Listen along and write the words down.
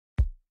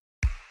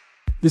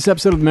This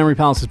episode of the Memory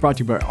Palace is brought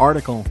to you by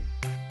Article.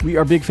 We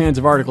are big fans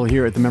of Article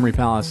here at the Memory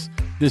Palace.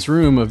 This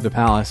room of the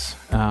palace,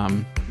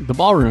 the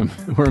ballroom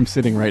where I'm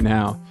sitting right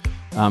now,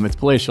 it's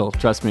palatial,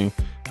 trust me,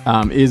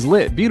 is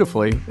lit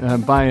beautifully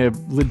by a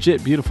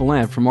legit beautiful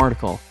lamp from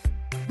Article.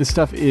 This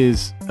stuff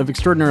is of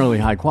extraordinarily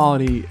high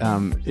quality.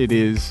 It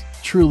is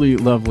truly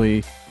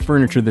lovely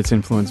furniture that's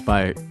influenced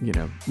by,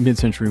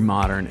 mid-century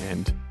modern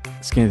and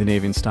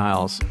Scandinavian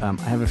styles. I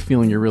have a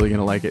feeling you're really going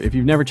to like it. If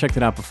you've never checked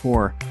it out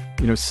before,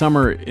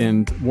 summer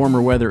and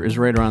warmer weather is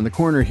right around the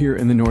corner here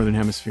in the Northern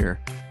Hemisphere.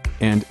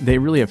 And they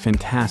really have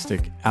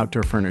fantastic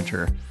outdoor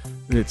furniture.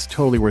 It's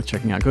totally worth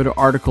checking out. Go to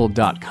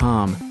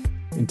article.com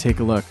and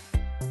take a look.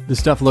 The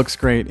stuff looks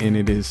great, and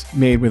it is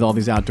made with all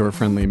these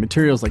outdoor-friendly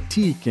materials like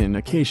teak and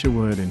acacia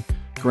wood and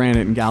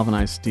granite and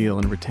galvanized steel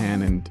and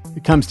rattan. And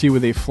it comes to you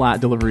with a flat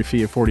delivery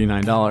fee of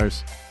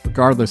 $49,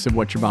 regardless of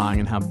what you're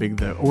buying and how big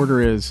the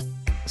order is.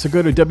 So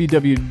go to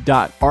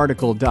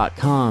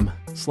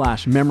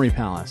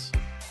www.article.com/memorypalace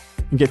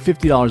and get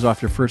 $50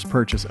 off your first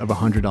purchase of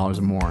 $100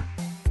 or more.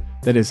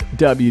 That is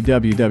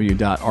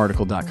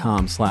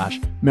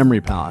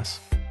www.article.com/memorypalace.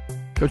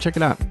 Go check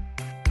it out.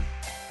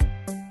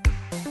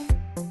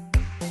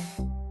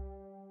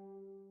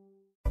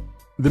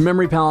 The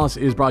Memory Palace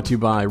is brought to you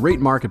by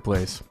Rate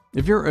Marketplace.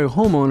 If you're a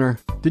homeowner,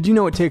 did you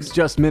know it takes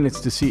just minutes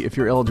to see if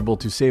you're eligible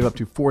to save up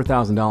to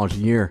 $4,000 a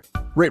year?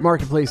 Rate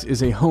Marketplace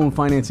is a home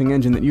financing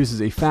engine that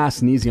uses a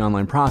fast and easy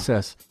online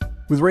process.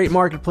 With Rate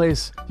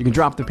Marketplace, you can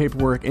drop the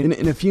paperwork and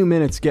in a few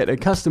minutes get a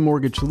custom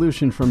mortgage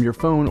solution from your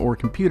phone or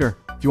computer.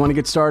 If you want to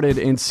get started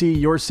and see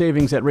your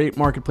savings at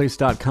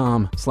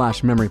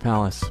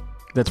ratemarketplace.com/memorypalace.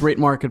 That's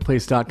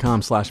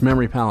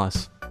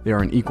ratemarketplace.com/memorypalace. They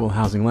are an equal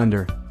housing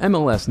lender.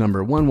 MLS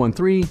number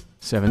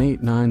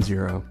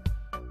 1137890.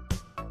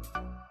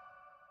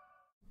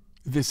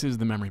 This is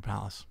the Memory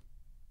Palace.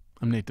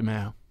 I'm Nate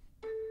DeMeo.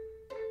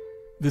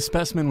 This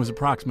specimen was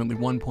approximately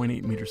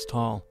 1.8 meters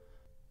tall,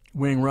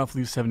 weighing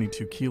roughly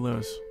 72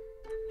 kilos.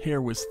 Hair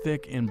was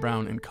thick and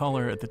brown in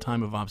color at the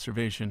time of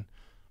observation,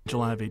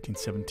 July of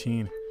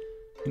 1817,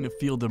 in a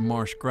field of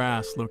marsh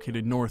grass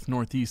located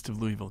northeast of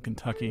Louisville,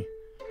 Kentucky.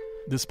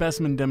 The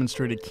specimen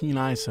demonstrated keen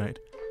eyesight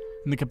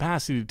and the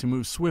capacity to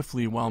move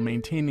swiftly while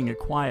maintaining a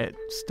quiet,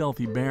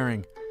 stealthy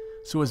bearing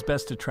so as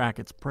best to track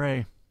its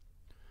prey.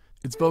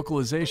 Its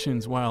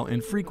vocalizations, while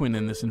infrequent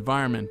in this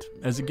environment,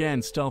 as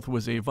again stealth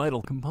was a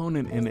vital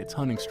component in its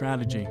hunting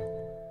strategy,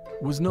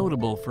 was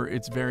notable for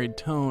its varied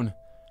tone,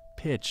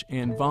 pitch,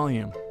 and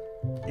volume,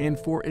 and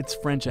for its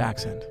French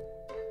accent,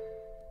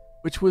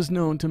 which was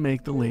known to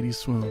make the ladies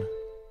swoon.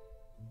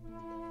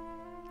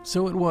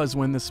 So it was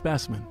when the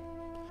specimen,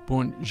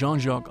 born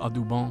Jean-Jacques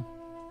Audubon,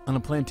 on a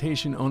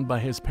plantation owned by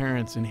his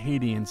parents in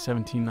Haiti in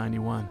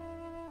 1791,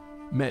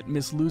 met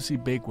Miss Lucy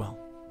Bakewell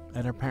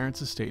at her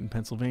parents' estate in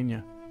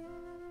Pennsylvania.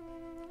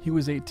 He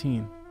was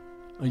 18,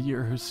 a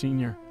year her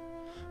senior,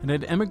 and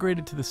had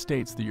emigrated to the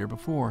States the year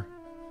before,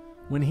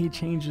 when he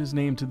changed his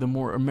name to the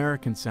more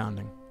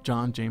American-sounding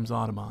John James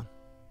Audubon.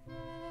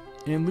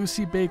 And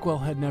Lucy Bakewell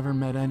had never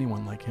met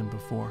anyone like him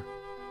before,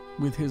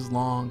 with his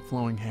long,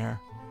 flowing hair,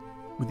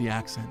 with the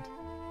accent,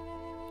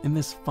 and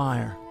this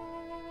fire,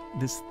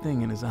 this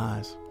thing in his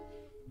eyes.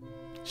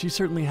 She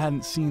certainly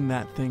hadn't seen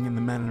that thing in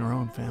the men in her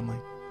own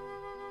family,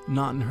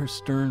 not in her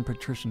stern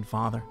patrician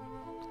father,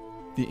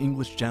 the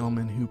English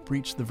gentleman who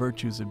preached the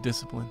virtues of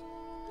discipline,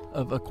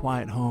 of a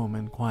quiet home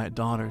and quiet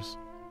daughters,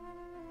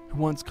 who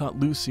once caught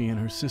Lucy and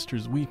her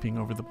sisters weeping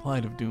over the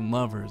plight of doomed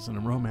lovers in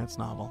a romance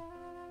novel,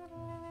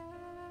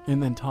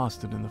 and then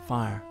tossed it in the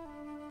fire.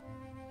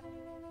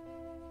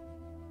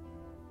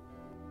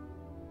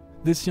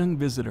 This young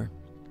visitor,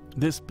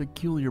 this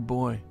peculiar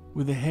boy,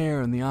 with the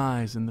hair and the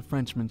eyes and the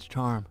Frenchman's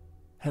charm,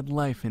 had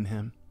life in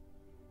him,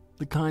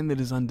 the kind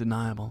that is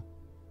undeniable,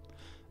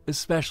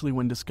 especially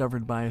when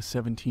discovered by a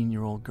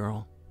 17-year-old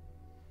girl,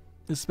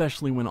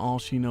 especially when all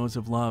she knows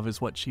of love is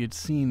what she had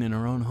seen in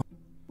her own home.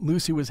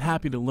 Lucy was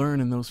happy to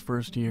learn in those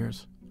first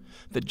years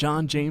that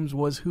John James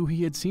was who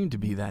he had seemed to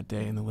be that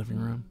day in the living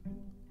room.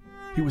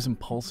 He was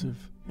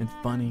impulsive and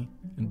funny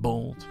and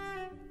bold,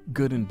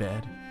 good in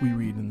bed, we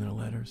read in their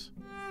letters.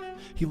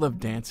 He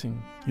loved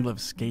dancing, he loved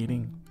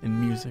skating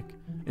and music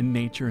and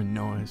nature and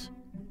noise,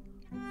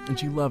 and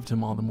she loved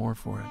him all the more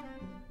for it.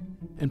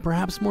 And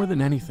perhaps more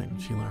than anything,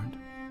 she learned,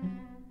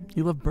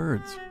 he loved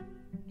birds,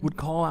 would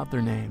call out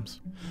their names,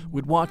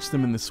 would watch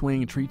them in the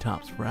swaying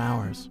treetops for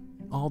hours,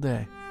 all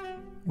day,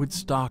 would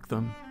stalk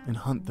them and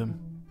hunt them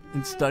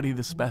and study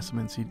the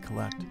specimens he'd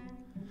collect,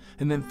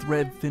 and then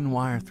thread thin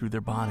wire through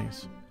their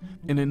bodies,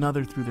 and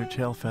another through their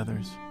tail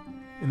feathers,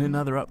 and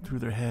another up through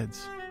their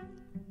heads,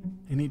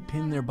 and he'd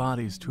pin their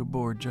bodies to a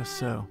board just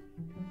so,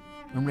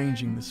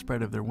 arranging the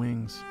spread of their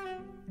wings,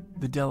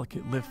 the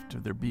delicate lift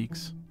of their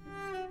beaks,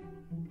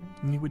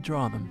 and he would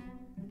draw them.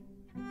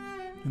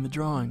 And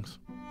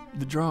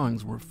the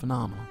drawings were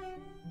phenomenal.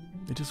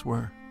 They just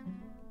were.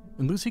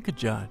 And Lucy could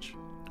judge.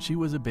 She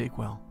was a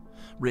Bakewell,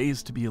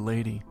 raised to be a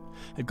lady,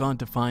 had gone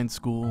to fine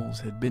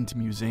schools, had been to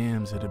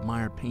museums, had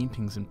admired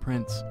paintings and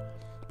prints,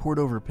 pored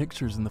over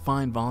pictures in the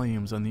fine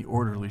volumes on the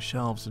orderly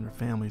shelves in her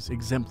family's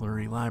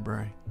exemplary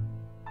library.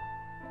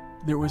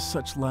 There was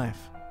such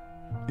life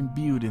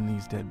imbued in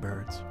these dead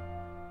birds,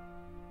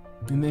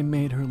 and they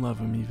made her love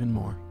him even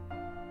more.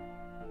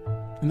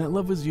 And that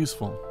love was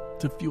useful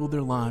to fuel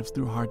their lives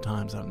through hard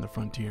times out in the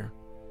frontier,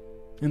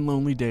 in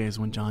lonely days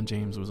when John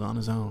James was on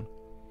his own,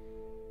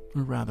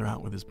 or rather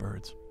out with his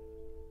birds.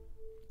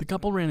 The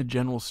couple ran a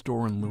general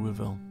store in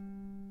Louisville.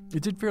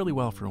 It did fairly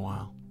well for a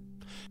while,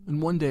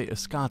 and one day a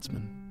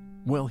Scotsman,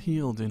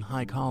 well-heeled and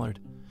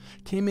high-collared,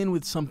 came in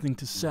with something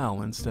to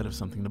sell instead of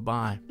something to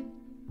buy.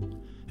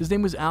 His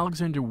name was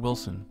Alexander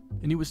Wilson,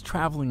 and he was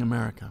traveling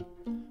America,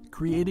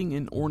 creating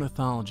an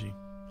ornithology,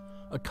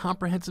 a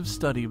comprehensive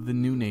study of the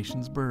new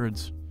nation's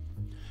birds.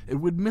 And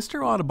would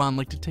Mr. Audubon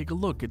like to take a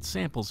look at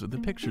samples of the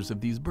pictures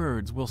of these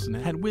birds Wilson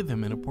had with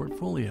him in a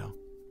portfolio,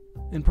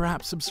 and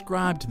perhaps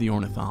subscribe to the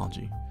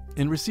ornithology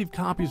and receive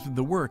copies of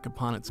the work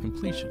upon its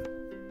completion?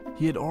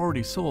 He had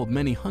already sold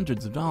many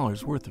hundreds of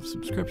dollars worth of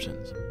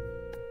subscriptions.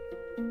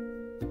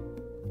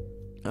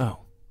 Oh,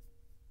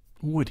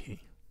 would he?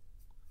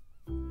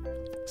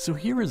 So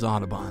here is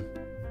Audubon,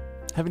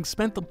 having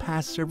spent the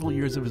past several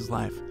years of his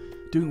life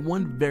doing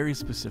one very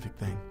specific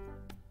thing,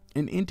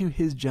 and into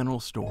his general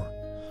store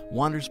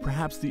wanders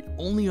perhaps the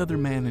only other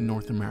man in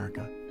North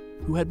America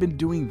who had been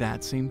doing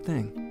that same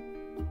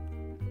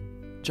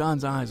thing.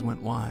 John's eyes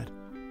went wide,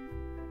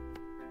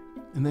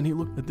 and then he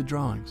looked at the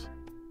drawings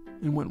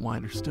and went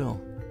wider still.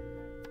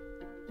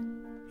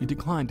 He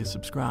declined to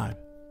subscribe.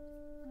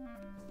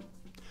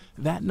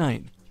 That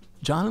night,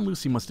 John and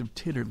Lucy must have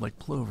tittered like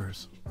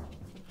plovers,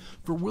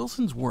 for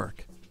Wilson's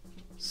work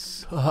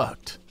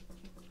sucked,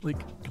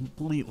 like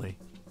completely.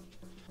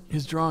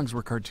 His drawings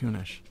were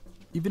cartoonish.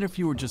 Even if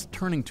you were just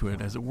turning to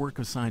it as a work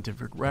of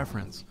scientific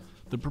reference,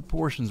 the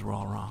proportions were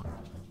all wrong.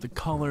 The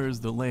colors,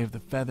 the lay of the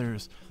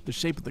feathers, the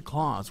shape of the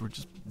claws were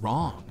just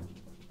wrong.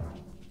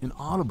 And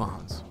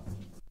Audubon's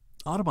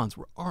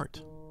were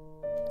art.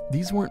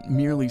 These weren't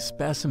merely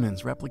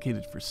specimens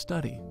replicated for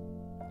study.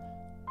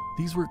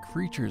 These were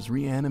creatures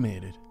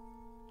reanimated,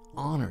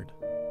 honored,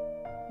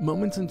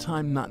 moments in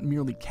time not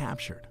merely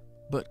captured,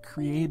 but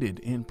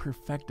created and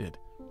perfected,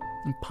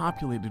 and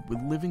populated with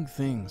living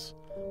things,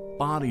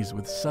 bodies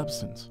with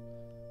substance,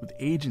 with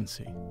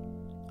agency,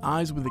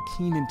 eyes with a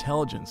keen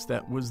intelligence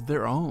that was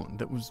their own,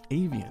 that was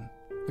avian,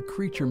 a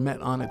creature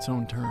met on its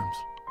own terms,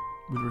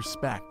 with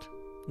respect,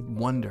 with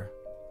wonder.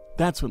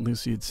 That's what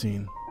Lucy had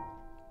seen,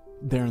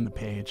 there in the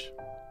page,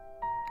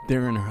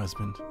 there in her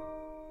husband.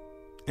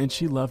 And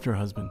she loved her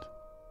husband,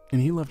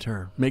 and he loved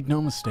her, make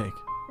no mistake.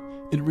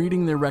 In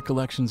reading their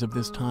recollections of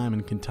this time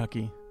in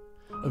Kentucky,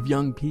 of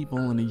young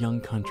people in a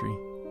young country,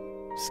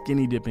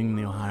 skinny dipping in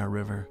the Ohio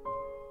River,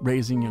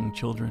 raising young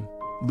children,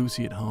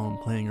 Lucy at home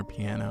playing her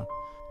piano,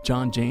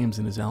 John James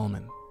in his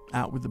element,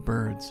 out with the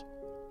birds,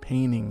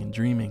 painting and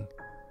dreaming.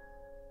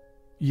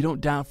 You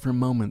don't doubt for a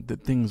moment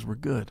that things were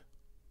good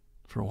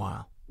for a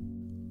while.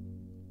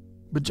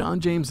 But John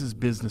James's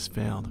business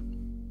failed.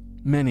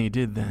 Many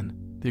did then.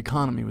 The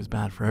economy was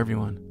bad for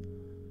everyone.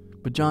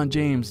 But John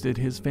James did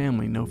his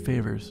family no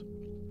favors.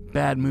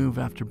 Bad move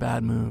after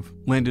bad move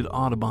landed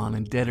Audubon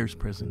in debtor's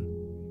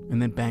prison,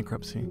 and then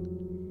bankruptcy.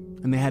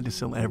 And they had to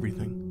sell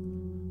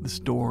everything. The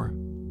store,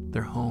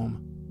 their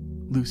home,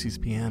 Lucy's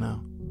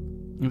piano.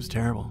 It was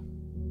terrible.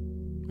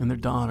 And their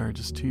daughter,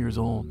 just 2 years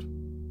old,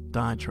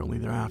 died shortly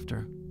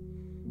thereafter.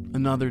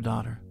 Another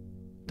daughter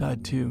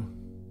died too,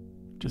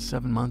 just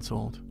 7 months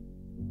old.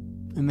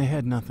 And they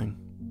had nothing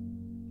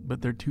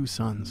but their 2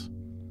 sons,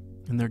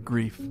 and their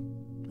grief,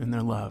 and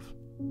their love,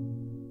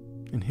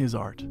 and his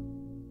art.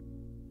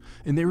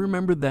 And they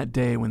remembered that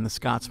day when the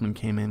Scotsman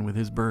came in with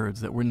his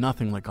birds that were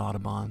nothing like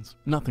Audubon's,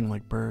 nothing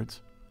like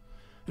birds,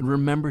 and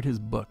remembered his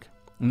book,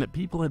 and that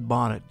people had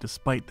bought it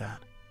despite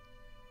that.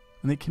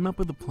 And they came up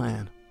with a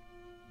plan,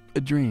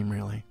 a dream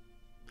really.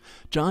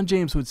 John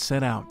James would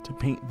set out to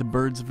paint the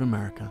birds of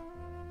America,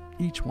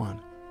 each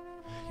one.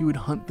 He would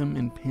hunt them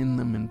and pin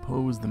them and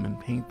pose them and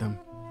paint them,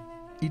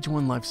 each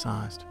one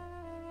life-sized,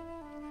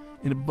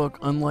 in a book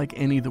unlike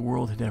any the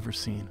world had ever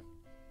seen.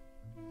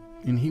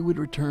 And he would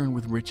return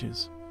with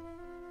riches,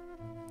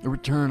 a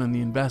return on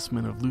the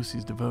investment of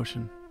Lucy's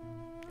devotion.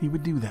 He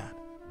would do that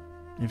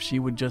if she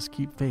would just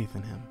keep faith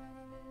in him.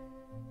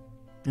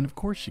 And of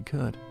course she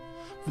could,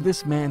 for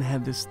this man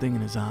had this thing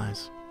in his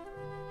eyes,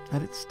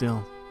 had it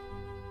still.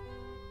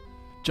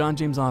 John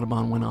James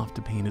Audubon went off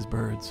to paint his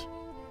birds,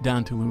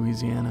 down to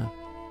Louisiana.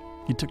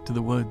 He took to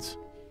the woods.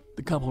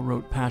 The couple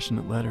wrote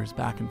passionate letters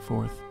back and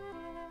forth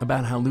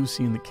about how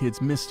Lucy and the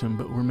kids missed him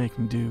but were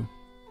making do.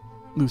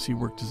 Lucy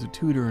worked as a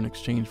tutor in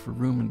exchange for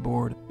room and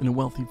board in a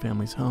wealthy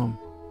family's home.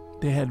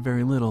 They had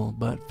very little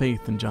but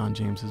faith in John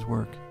James's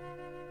work.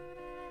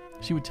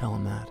 She would tell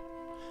him that,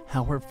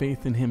 how her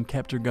faith in him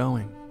kept her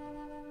going.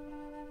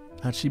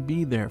 How'd she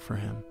be there for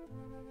him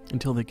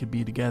until they could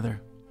be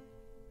together?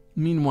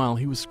 Meanwhile,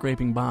 he was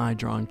scraping by,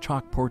 drawing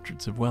chalk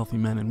portraits of wealthy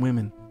men and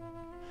women.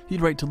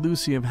 He'd write to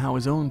Lucy of how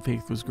his own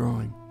faith was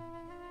growing,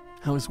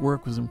 how his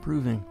work was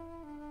improving.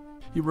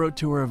 He wrote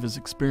to her of his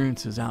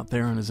experiences out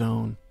there on his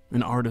own,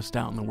 an artist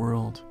out in the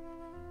world,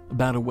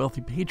 about a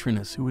wealthy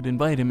patroness who would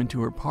invite him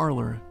into her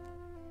parlor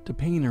to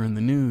paint her in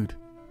the nude.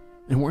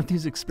 And weren't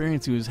these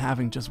experiences he was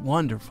having just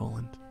wonderful?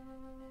 And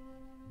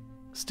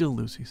still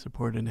Lucy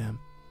supported him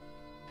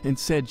and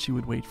said she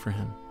would wait for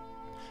him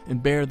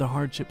and bear the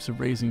hardships of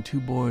raising 2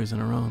 boys on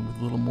her own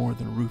with little more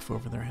than a roof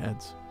over their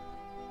heads.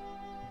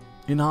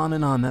 And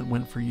on that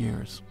went for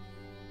years.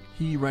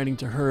 He writing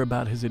to her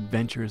about his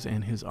adventures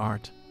and his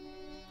art,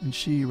 and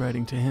she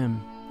writing to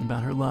him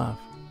about her love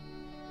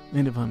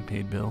and of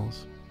unpaid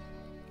bills,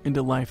 and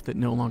a life that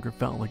no longer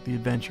felt like the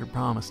adventure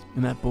promised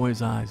in that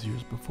boy's eyes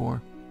years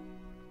before.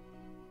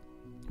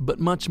 But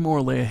much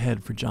more lay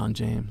ahead for John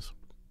James,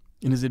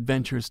 and his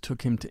adventures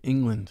took him to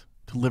England,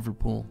 to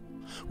Liverpool,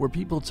 where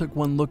people took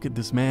one look at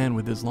this man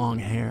with his long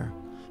hair,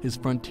 his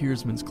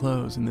frontiersman's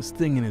clothes, and this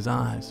thing in his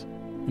eyes,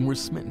 and were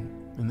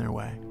smitten in their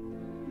way.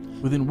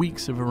 Within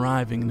weeks of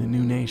arriving in a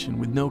new nation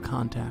with no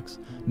contacts,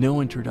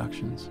 no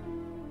introductions,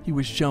 he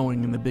was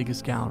showing in the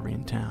biggest gallery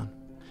in town.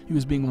 He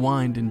was being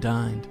wined and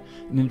dined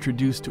and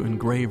introduced to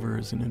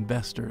engravers and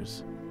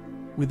investors.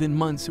 Within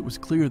months, it was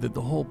clear that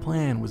the whole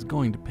plan was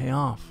going to pay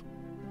off,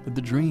 that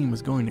the dream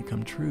was going to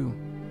come true.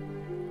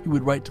 He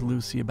would write to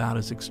Lucy about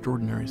his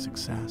extraordinary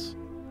success.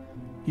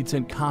 He'd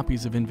send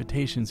copies of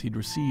invitations he'd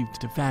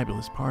received to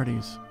fabulous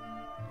parties.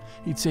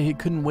 He'd say he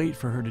couldn't wait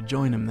for her to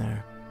join him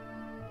there.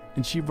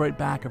 And she'd write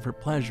back of her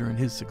pleasure in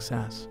his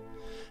success,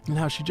 and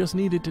how she just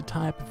needed to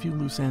tie up a few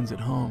loose ends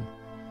at home,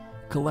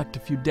 collect a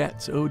few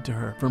debts owed to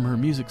her from her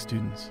music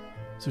students,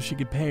 so she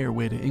could pay her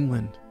way to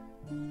England.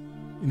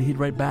 And he'd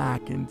write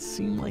back and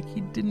seem like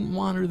he didn't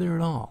want her there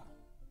at all.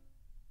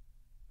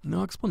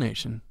 No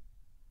explanation,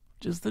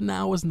 just that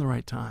now wasn't the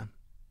right time.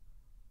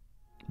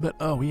 But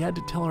he had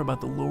to tell her about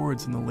the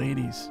lords and the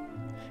ladies,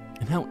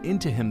 and how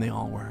into him they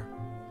all were.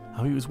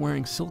 How he was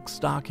wearing silk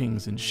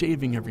stockings and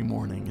shaving every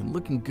morning and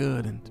looking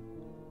good, and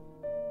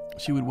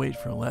she would wait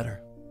for a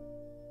letter.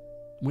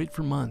 Wait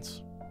for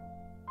months.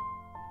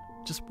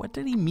 Just what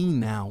did he mean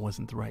now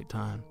wasn't the right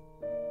time?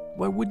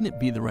 Why wouldn't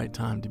it be the right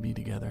time to be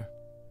together?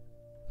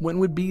 When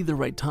would be the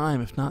right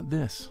time if not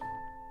this?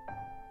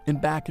 And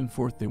back and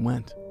forth they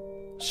went,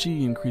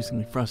 she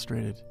increasingly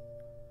frustrated,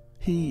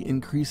 he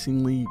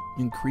increasingly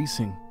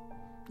increasing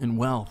in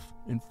wealth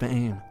and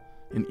fame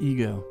and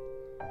ego,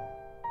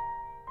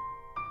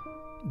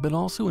 but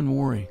also in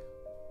worry.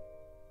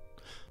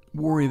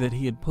 Worry that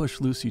he had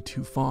pushed Lucy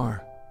too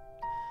far,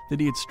 that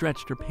he had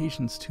stretched her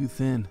patience too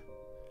thin,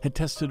 had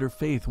tested her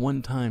faith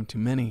one time too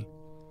many.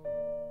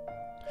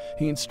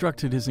 He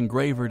instructed his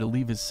engraver to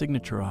leave his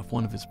signature off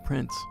one of his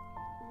prints,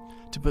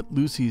 to put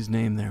Lucy's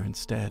name there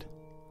instead,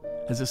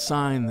 as a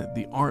sign that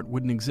the art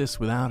wouldn't exist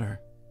without her,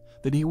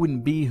 that he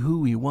wouldn't be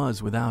who he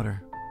was without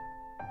her.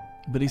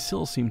 But he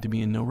still seemed to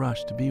be in no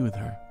rush to be with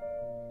her,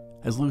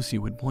 as Lucy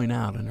would point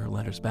out in her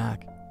letters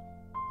back,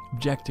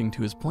 objecting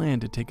to his plan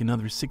to take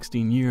another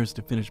 16 years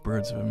to finish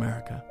Birds of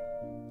America,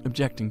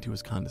 objecting to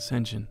his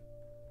condescension.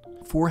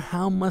 For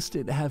how must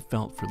it have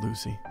felt for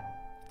Lucy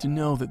to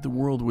know that the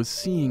world was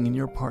seeing in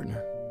your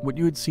partner what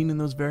you had seen in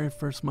those very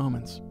first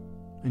moments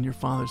in your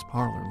father's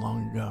parlor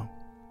long ago,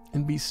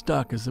 and be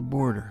stuck as a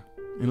boarder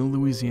in a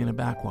Louisiana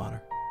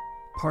backwater,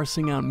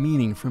 parsing out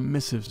meaning from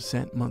missives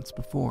sent months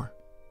before?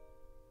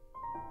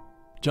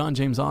 John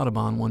James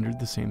Audubon wondered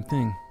the same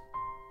thing.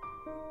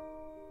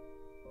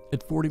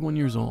 At 41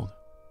 years old,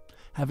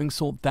 having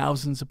sold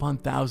thousands upon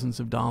thousands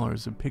of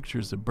dollars of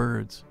pictures of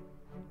birds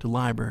to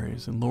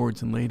libraries and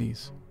lords and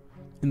ladies,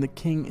 and the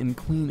King and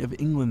Queen of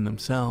England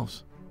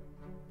themselves,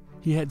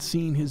 he had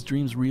seen his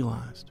dreams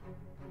realized,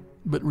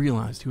 but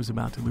realized he was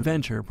about to lose the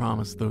venture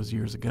promised those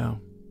years ago,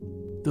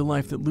 the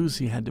life that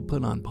Lucy had to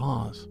put on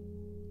pause,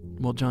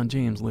 while John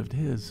James lived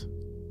his.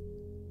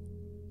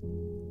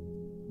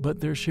 But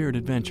their shared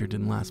adventure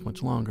didn't last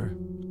much longer.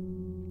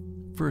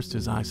 First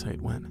his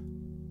eyesight went,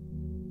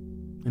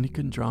 and he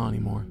couldn't draw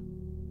anymore.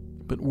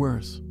 But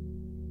worse,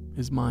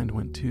 his mind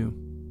went too,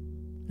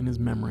 and his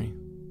memory.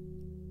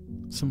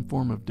 Some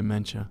form of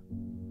dementia.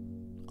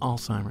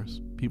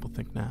 Alzheimer's, people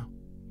think now.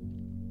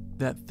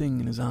 That thing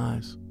in his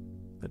eyes,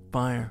 that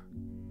fire,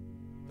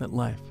 that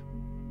life,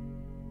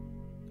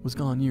 was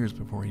gone years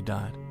before he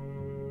died,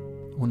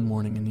 one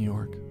morning in New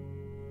York,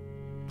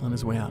 on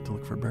his way out to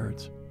look for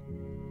birds.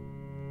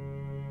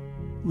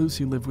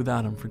 Lucy lived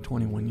without him for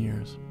 21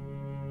 years.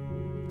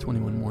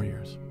 21 more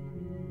years.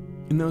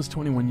 In those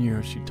 21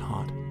 years, she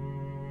taught.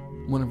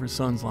 One of her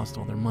sons lost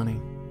all their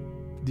money.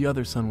 The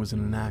other son was in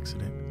an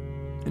accident,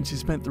 and she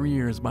spent 3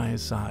 years by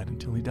his side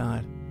until he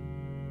died.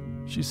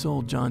 She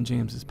sold John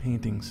James's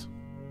paintings.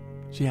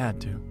 She had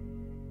to,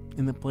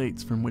 in the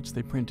plates from which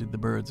they printed the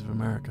Birds of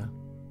America.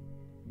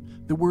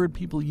 The word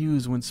people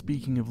use when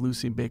speaking of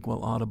Lucy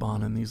Bakewell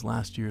Audubon in these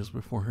last years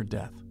before her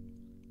death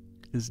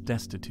is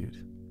destitute.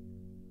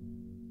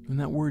 And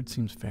that word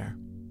seems fair.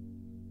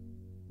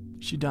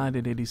 She died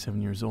at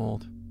 87 years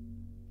old,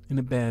 in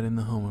a bed in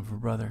the home of her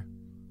brother,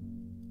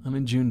 on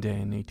a June day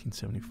in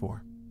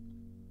 1874.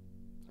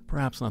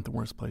 Perhaps not the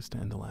worst place to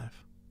end a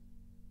life,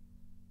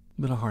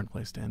 but a hard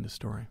place to end a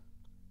story.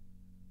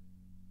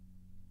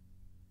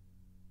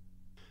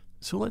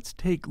 So let's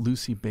take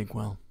Lucy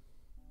Bakewell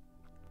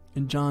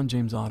and John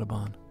James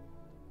Audubon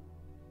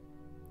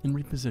and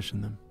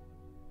reposition them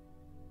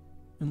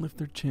and lift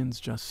their chins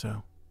just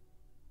so.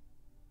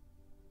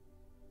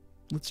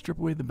 Let's strip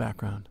away the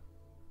background,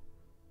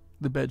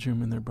 the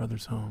bedroom in their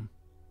brother's home.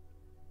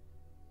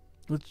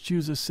 Let's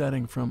choose a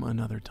setting from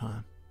another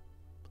time,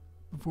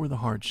 before the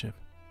hardship,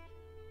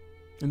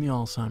 and the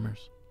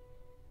Alzheimer's,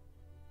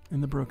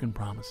 and the broken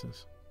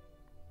promises.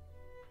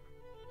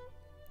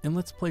 And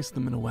let's place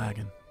them in a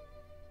wagon,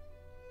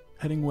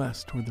 heading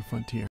west toward the frontier.